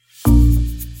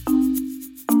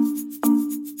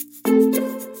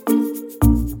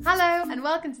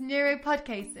welcome to Neuro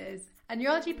Podcases, a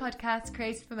neurology podcast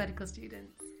created for medical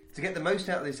students. To get the most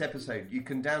out of this episode, you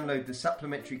can download the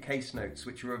supplementary case notes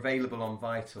which are available on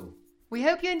Vital. We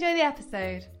hope you enjoy the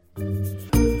episode.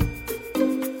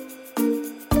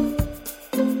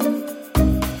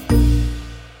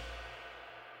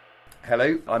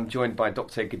 Hello, I'm joined by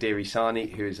Dr. Gadiri Sani,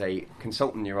 who is a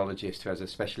consultant neurologist who has a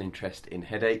special interest in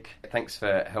headache. Thanks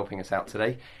for helping us out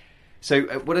today. So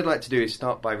what I'd like to do is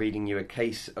start by reading you a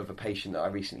case of a patient that I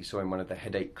recently saw in one of the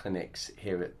headache clinics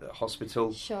here at the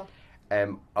hospital. Sure.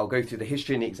 I'll go through the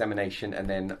history and the examination, and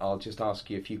then I'll just ask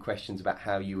you a few questions about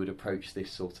how you would approach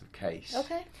this sort of case.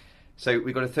 Okay. So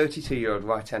we've got a 32-year-old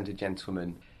right-handed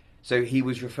gentleman. So he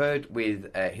was referred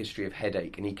with a history of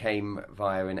headache, and he came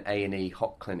via an A&E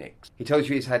hot clinic. He tells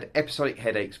you he's had episodic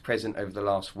headaches present over the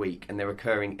last week, and they're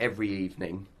occurring every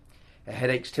evening.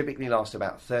 Headaches typically last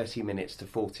about 30 minutes to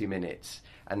 40 minutes,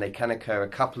 and they can occur a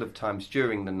couple of times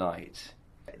during the night.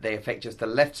 They affect just the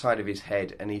left side of his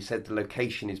head, and he said the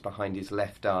location is behind his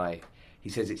left eye. He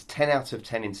says it's 10 out of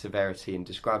 10 in severity and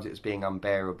describes it as being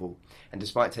unbearable, and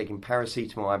despite taking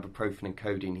paracetamol, ibuprofen and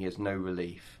codeine, he has no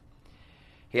relief.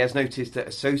 He has noticed that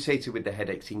associated with the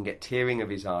headaches, he can get tearing of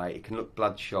his eye, it can look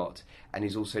bloodshot, and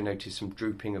he's also noticed some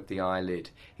drooping of the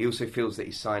eyelid. He also feels that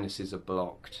his sinuses are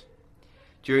blocked.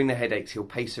 During the headaches, he'll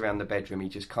pace around the bedroom, he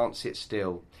just can't sit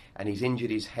still, and he's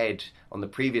injured his head on the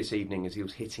previous evening as he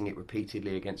was hitting it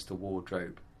repeatedly against the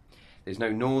wardrobe. There's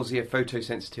no nausea,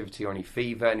 photosensitivity or any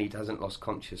fever, and he hasn't lost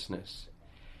consciousness.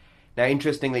 Now,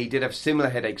 interestingly, he did have similar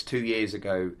headaches 2 years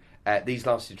ago. These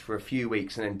lasted for a few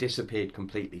weeks and then disappeared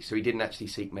completely, so he didn't actually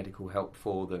seek medical help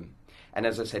for them. And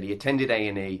as I said, he attended A&E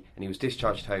and he was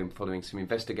discharged home following some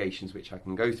investigations which I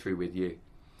can go through with you.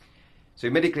 So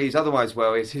medically he's otherwise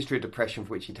well. He has a history of depression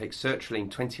for which he takes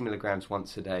sertraline 20 milligrams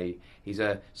once a day. He's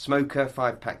a smoker,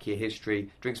 5-pack year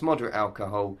history, drinks moderate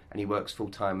alcohol, and he works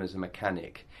full-time as a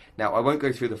mechanic. Now, I won't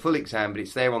go through the full exam, but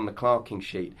it's there on the clerking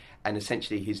sheet, and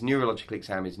essentially his neurological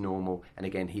exam is normal, and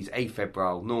again, he's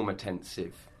afebrile,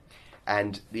 normotensive.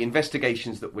 And the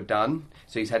investigations that were done,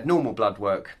 so he's had normal blood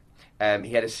work.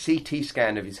 He had a CT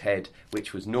scan of his head,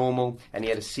 which was normal, and he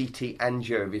had a CT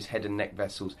angio of his head and neck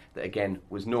vessels that, again,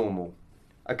 was normal.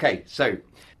 Okay, so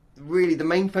really the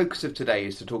main focus of today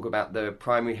is to talk about the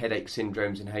primary headache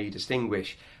syndromes and how you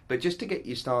distinguish. But just to get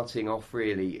you starting off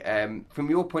really, from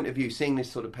your point of view, seeing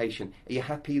this sort of patient, are you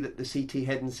happy that the CT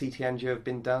head and CT angio have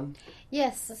been done?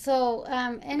 Yes, so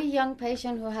any young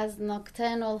patient who has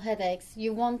nocturnal headaches,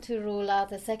 you want to rule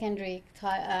out a secondary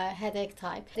headache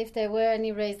type. If there were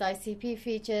any raised ICP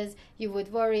features, you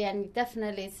would worry, and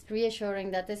definitely it's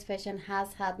reassuring that this patient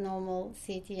has had normal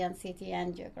CT and CT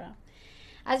angiogram.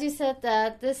 As you said,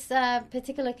 this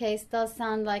particular case does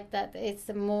sound like that it's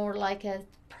more like a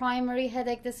primary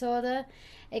headache disorder.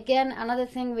 Again, another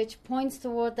thing which points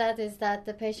toward that is that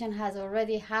the patient has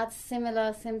already had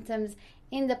similar symptoms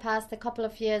in the past a couple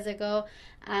of years ago,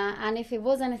 and if it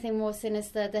was anything more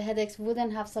sinister, the headaches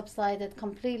wouldn't have subsided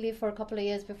completely for a couple of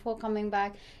years before coming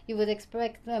back. You would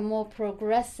expect a more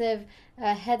progressive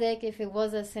headache if it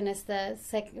was a sinister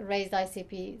raised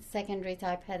ICP secondary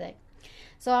type headache.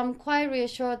 So I'm quite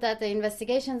reassured that the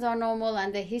investigations are normal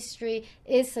and the history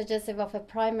is suggestive of a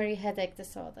primary headache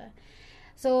disorder.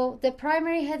 So the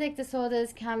primary headache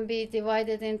disorders can be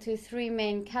divided into three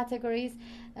main categories,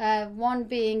 one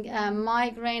being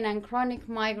migraine and chronic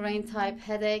migraine type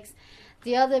headaches,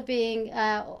 the other being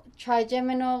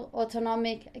trigeminal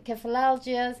autonomic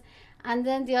cephalalgias, and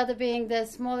then the other being the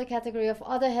smaller category of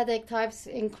other headache types,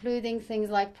 including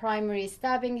things like primary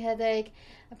stabbing headache,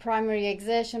 primary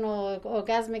exertional or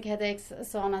orgasmic headaches,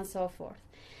 so on and so forth.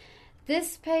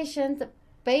 This patient,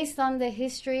 based on the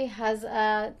history, has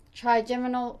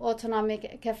trigeminal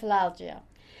autonomic cephalalgia.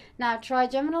 Now,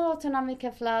 trigeminal autonomic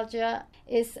cephalalgia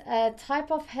is a type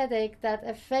of headache that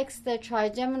affects the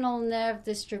trigeminal nerve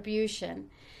distribution,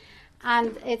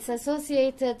 and it's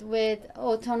associated with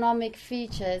autonomic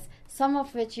features, some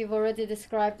of which you've already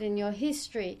described in your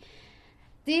history.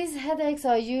 These headaches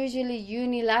are usually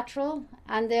unilateral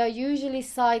and they are usually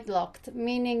side-locked,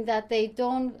 meaning that they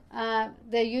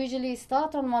usually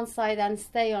start on one side and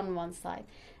stay on one side.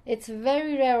 It's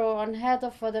very rare or unheard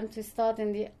of for them to start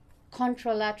in the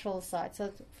contralateral side.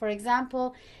 So, for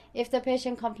example, if the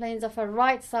patient complains of a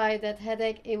right-sided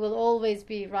headache, it will always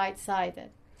be right-sided.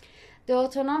 The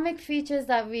autonomic features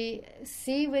that we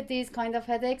see with these kind of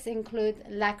headaches include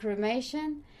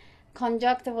lacrimation,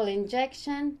 conjunctival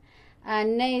injection,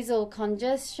 nasal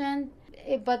congestion.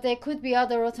 but there could be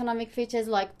other autonomic features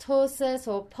like ptosis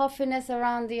or puffiness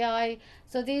around the eye.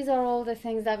 So these are all the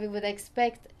things that we would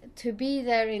expect to be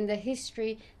there in the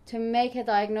history to make a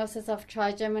diagnosis of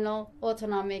trigeminal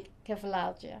autonomic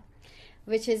cephalalgia,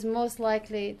 which is most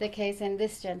likely the case in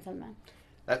this gentleman.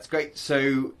 That's great.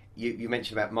 So you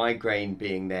mentioned about migraine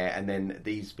being there, and then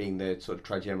these being the sort of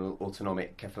trigeminal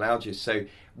autonomic cephalalgia. So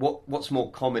what's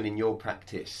more common in your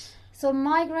practice? So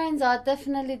migraines are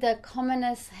definitely the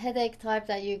commonest headache type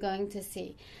that you're going to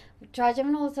see.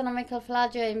 Trigeminal autonomic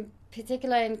cephalalgia, in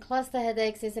particular in cluster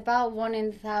headaches, is about 1 in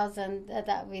 1,000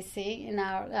 that we see in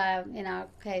our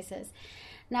cases.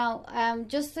 Now,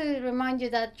 just to remind you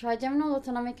that trigeminal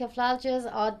autonomic cephalalgias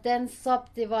are then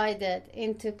subdivided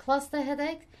into cluster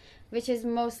headaches, which is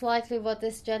most likely what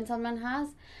this gentleman has.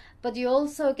 But you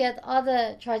also get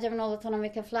other trigeminal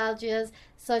autonomic cephalalgias,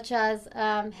 such as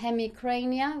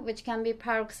hemicrania, which can be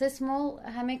paroxysmal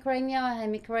hemicrania or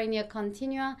hemicrania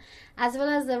continua, as well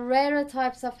as the rarer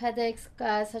types of headaches,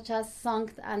 such as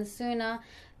Sankt and Suna,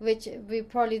 which we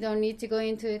probably don't need to go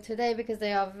into today because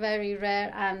they are very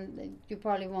rare and you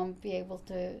probably won't be able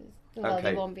to, you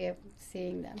won't be able to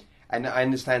seeing them. And I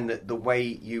understand that the way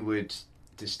you would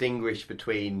distinguish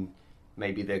between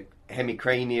maybe the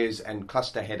hemicranias and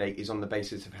cluster headache is on the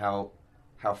basis of how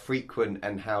frequent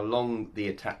and how long the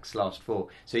attacks last for.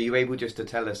 So are you able just to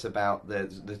tell us about the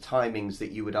timings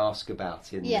that you would ask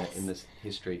about in the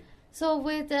history? So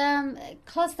with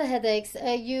cluster headaches,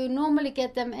 you normally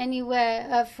get them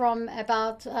anywhere from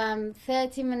about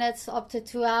 30 minutes up to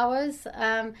 2 hours.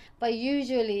 But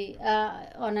usually,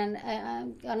 on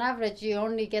average, you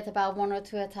only get about 1 or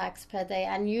 2 attacks per day,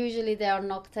 and usually they are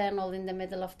nocturnal in the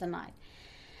middle of the night.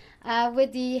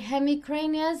 With the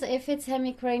hemicranias, if it's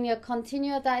hemicrania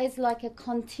continua, that is like a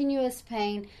continuous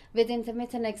pain with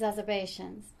intermittent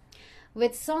exacerbations.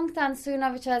 With Sankt and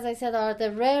Suna, which as I said are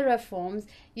the rarer forms,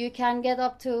 you can get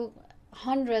up to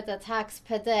 100 attacks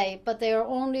per day, but they are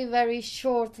only very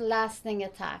short lasting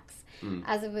attacks,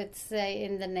 as it would say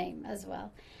in the name as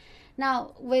well.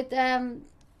 Now, with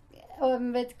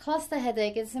cluster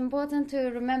headache, it's important to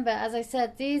remember, as I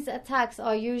said, these attacks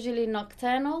are usually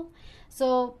nocturnal,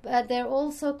 so they're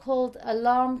also called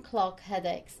alarm clock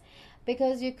headaches,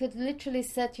 because you could literally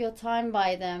set your time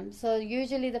by them. So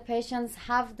usually the patients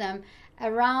have them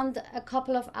around a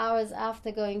couple of hours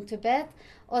after going to bed,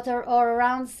 or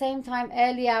around same time,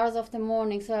 early hours of the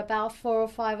morning, so about 4 or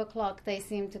 5 o'clock they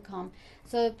seem to come.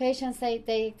 So the patients say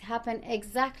they happen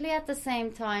exactly at the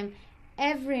same time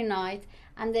every night,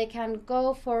 and they can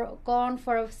go on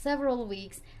for several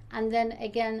weeks, and then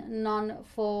again none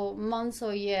for months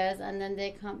or years, and then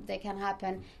they can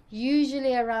happen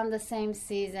usually around the same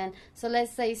season. So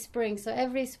let's say spring. So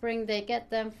every spring they get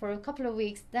them for a couple of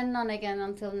weeks, then none again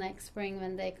until next spring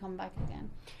when they come back again.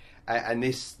 And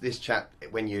this chap,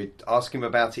 when you ask him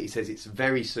about it, he says it's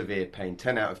very severe pain,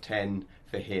 10 out of 10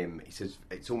 for him. He says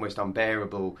it's almost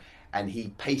unbearable, and he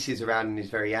paces around and is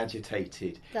very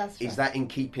agitated. That's right. Is that in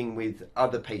keeping with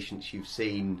other patients you've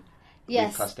seen?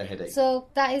 Yes. Cluster headache. So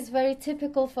that is very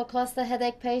typical for cluster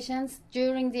headache patients.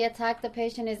 During the attack, the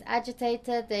patient is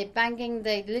agitated. They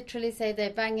literally say they're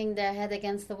banging their head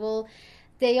against the wall.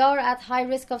 They are at high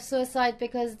risk of suicide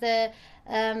because the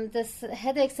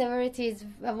headache severity is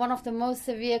one of the most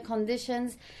severe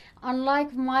conditions.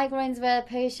 Unlike migraines where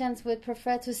patients would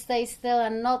prefer to stay still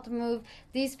and not move,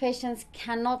 these patients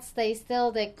cannot stay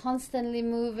still. They're constantly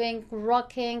moving,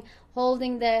 rocking,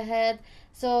 holding their head.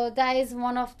 So that is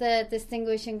one of the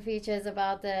distinguishing features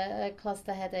about the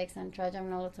cluster headaches and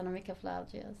trigeminal autonomic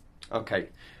cephalalgias. Okay,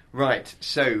 right.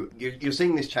 So you're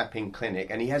seeing this chap in clinic,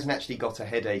 and he hasn't actually got a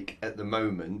headache at the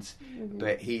moment,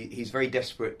 but he's very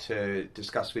desperate to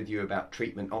discuss with you about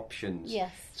treatment options.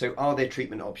 Yes. So are there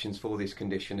treatment options for this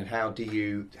condition, and how do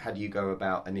you go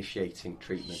about initiating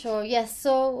treatment? Sure, yes.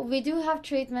 So we do have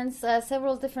treatments,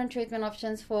 several different treatment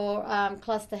options for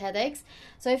cluster headaches.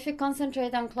 So if you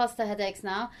concentrate on cluster headaches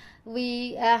now,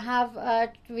 we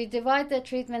divide the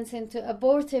treatments into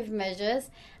abortive measures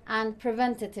and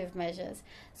preventative measures.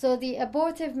 So the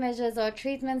abortive measures are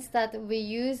treatments that we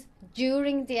use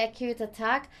during the acute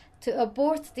attack to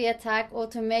abort the attack or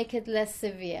to make it less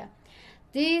severe.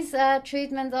 These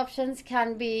treatment options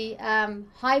can be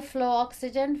high flow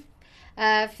oxygen,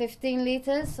 15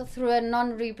 liters through a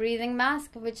non-rebreathing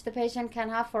mask, which the patient can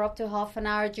have for up to half an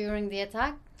hour during the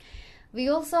attack. We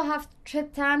also have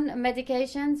triptan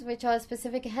medications, which are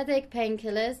specific headache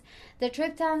painkillers. The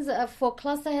triptans for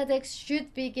cluster headaches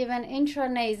should be given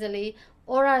intranasally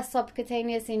or a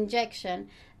subcutaneous injection.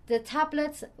 the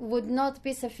tablets would not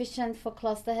be sufficient for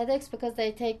cluster headaches because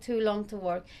they take too long to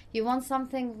work. You want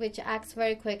something which acts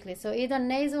very quickly. So either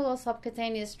nasal or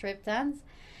subcutaneous triptans.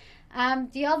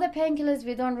 The other painkillers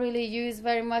we don't really use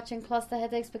very much in cluster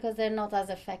headaches because they're not as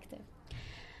effective.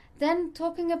 Then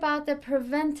talking about the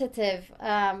preventative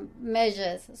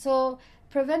measures. So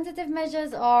preventative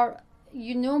measures are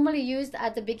normally used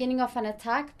at the beginning of an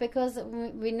attack because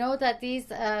we know that these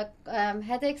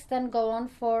headaches then go on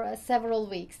for several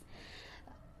weeks.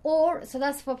 So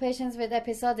that's for patients with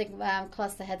episodic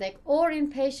cluster headache, or in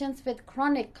patients with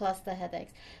chronic cluster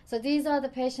headaches. So these are the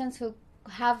patients who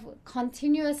have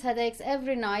continuous headaches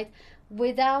every night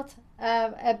without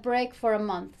a break for a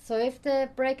month. So if the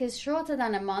break is shorter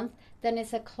than a month, then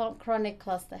it's a chronic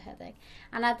cluster headache.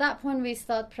 And at that point, we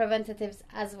start preventatives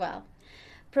as well.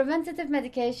 Preventative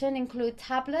medication include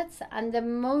tablets, and the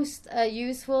most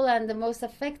useful and the most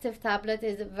effective tablet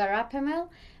is verapamil,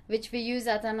 which we use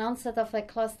at an onset of a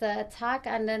cluster attack,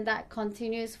 and then that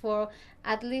continues for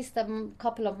at least a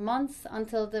couple of months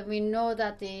until we know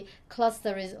that the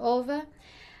cluster is over.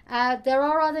 There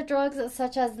are other drugs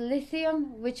such as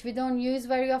lithium, which we don't use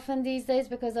very often these days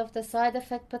because of the side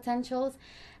effect potentials,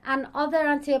 and other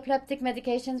antiepileptic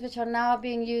medications which are now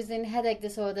being used in headache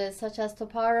disorders such as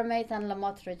topiramate and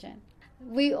lamotrigine.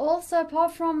 We also,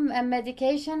 apart from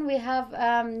medication, we have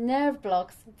nerve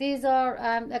blocks. These are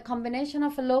a combination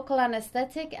of a local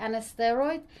anesthetic and a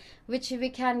steroid, which we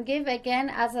can give again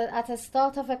at the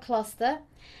start of a cluster.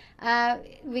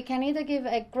 We can either give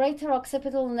a greater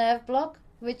occipital nerve block,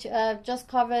 which just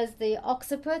covers the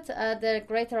occiput, the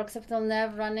greater occipital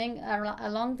nerve running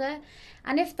along there.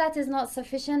 And if that is not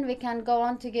sufficient, we can go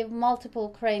on to give multiple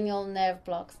cranial nerve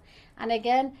blocks. And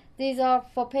again, these are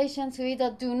for patients who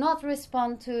either do not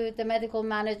respond to the medical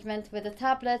management with the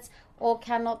tablets or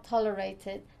cannot tolerate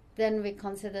it. Then we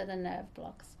consider the nerve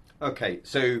blocks. Okay,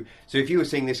 so if you were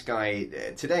seeing this guy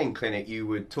today in clinic, you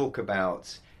would talk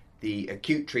about the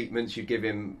acute treatments. You give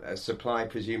him a supply,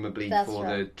 presumably. That's for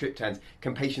right. The triptans.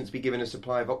 Can patients be given a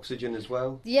supply of oxygen as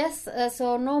well? Yes,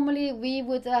 so normally we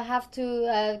would have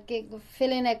to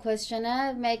fill in a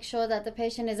questionnaire, make sure that the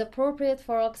patient is appropriate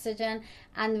for oxygen,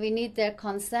 and we need their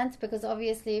consent, because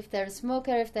obviously if they're a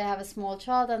smoker, if they have a small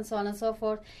child and so on and so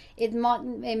forth, it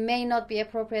may not be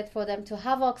appropriate for them to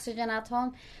have oxygen at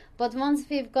home. But once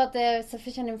we've got the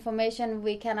sufficient information,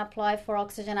 we can apply for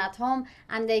oxygen at home,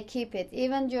 and they keep it.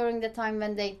 Even during the time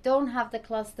when they don't have the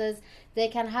clusters, they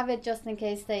can have it just in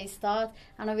case they start,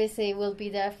 and obviously it will be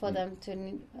there for them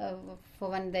for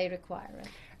when they require it.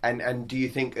 And do you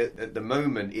think at the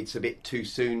moment it's a bit too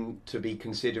soon to be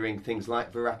considering things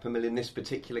like verapamil in this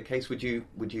particular case? Would you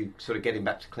sort of get him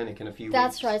back to clinic in a few weeks?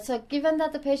 That's right. So given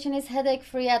that the patient is headache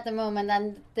free at the moment,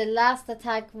 and the last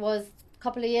attack was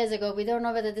couple of years ago, we don't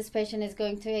know whether this patient is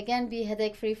going to again be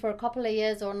headache free for a couple of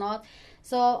years or not.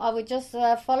 So I would just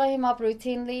follow him up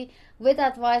routinely with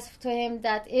advice to him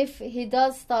that if he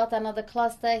does start another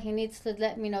cluster, he needs to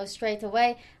let me know straight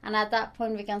away, and at that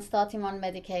point we can start him on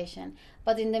medication.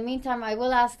 But in the meantime, I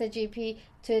will ask the GP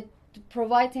to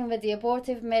provide him with the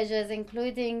abortive measures,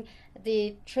 including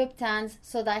the triptans,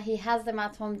 so that he has them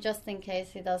at home just in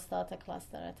case he does start a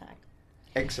cluster attack.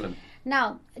 Excellent.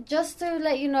 Now, just to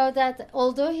let you know that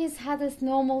although he's had this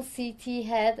normal CT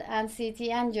head and CT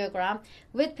angiogram,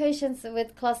 with patients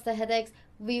with cluster headaches,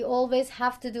 we always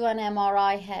have to do an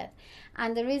MRI head.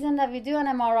 And the reason that we do an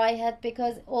MRI head,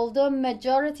 because although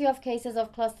majority of cases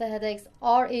of cluster headaches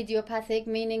are idiopathic,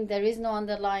 meaning there is no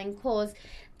underlying cause,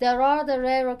 there are the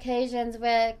rare occasions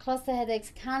where cluster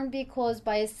headaches can be caused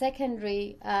by a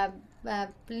secondary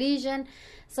lesion,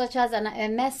 such as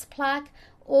an MS plaque,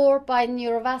 or by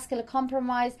neurovascular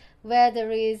compromise, where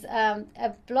there is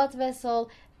a blood vessel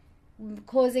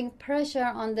causing pressure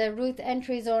on the root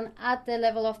entry zone at the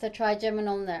level of the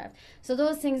trigeminal nerve. So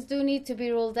those things do need to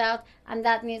be ruled out, and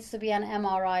that needs to be an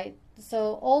MRI.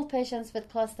 So all patients with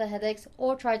cluster headaches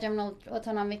or trigeminal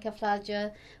autonomic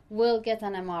myalgia will get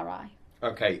an MRI.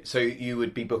 Okay, so you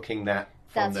would be booking that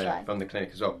from the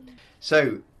clinic as well.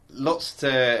 So lots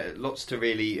to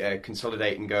really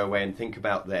consolidate and go away and think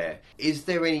about there. Is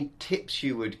there any tips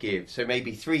you would give? So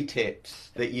maybe 3 tips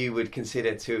that you would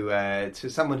consider to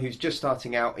someone who's just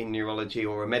starting out in neurology,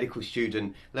 or a medical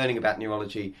student learning about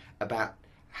neurology, about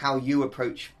how you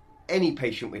approach any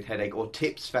patient with headache, or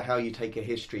tips for how you take a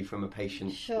history from a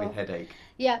patient with headache.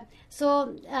 Yeah,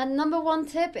 so number 1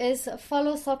 tip is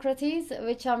follow Socrates,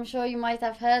 which I'm sure you might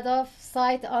have heard of: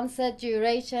 site, onset,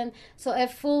 duration. So a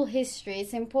full history.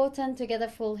 It's important to get a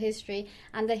full history,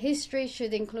 and the history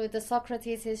should include the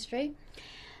Socrates history.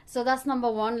 So that's number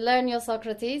 1, learn your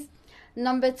Socrates.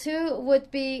 Number 2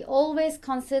 would be always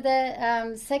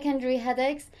consider secondary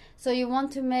headaches. So you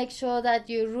want to make sure that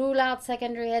you rule out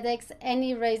secondary headaches,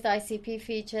 any raised ICP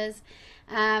features.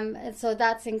 So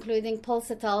that's including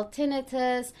pulsatile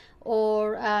tinnitus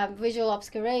or visual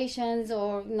obscurations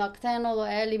or nocturnal or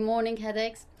early morning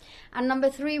headaches. And number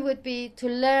 3 would be to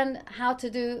learn how to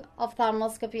do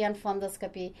ophthalmoscopy and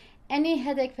fundoscopy. Any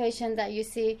headache patient that you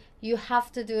see, you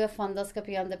have to do a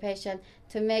fundoscopy on the patient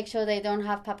to make sure they don't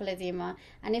have papilledema.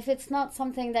 And if it's not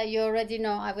something that you already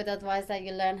know, I would advise that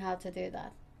you learn how to do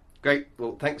that. Great.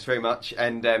 Well, thanks very much.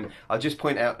 And I'll just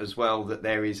point out as well that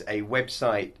there is a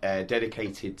website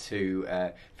dedicated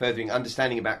to furthering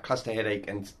understanding about cluster headache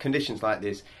and conditions like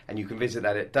this, and you can visit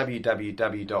that at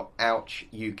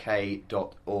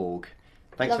www.ouchuk.org.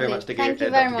 Thanks very much, Dr.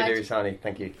 Ghirisani.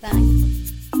 Thank you.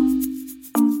 Thanks.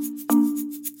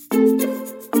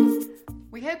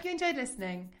 We hope you enjoyed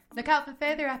listening. Look out for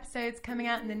further episodes coming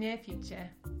out in the near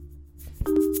future.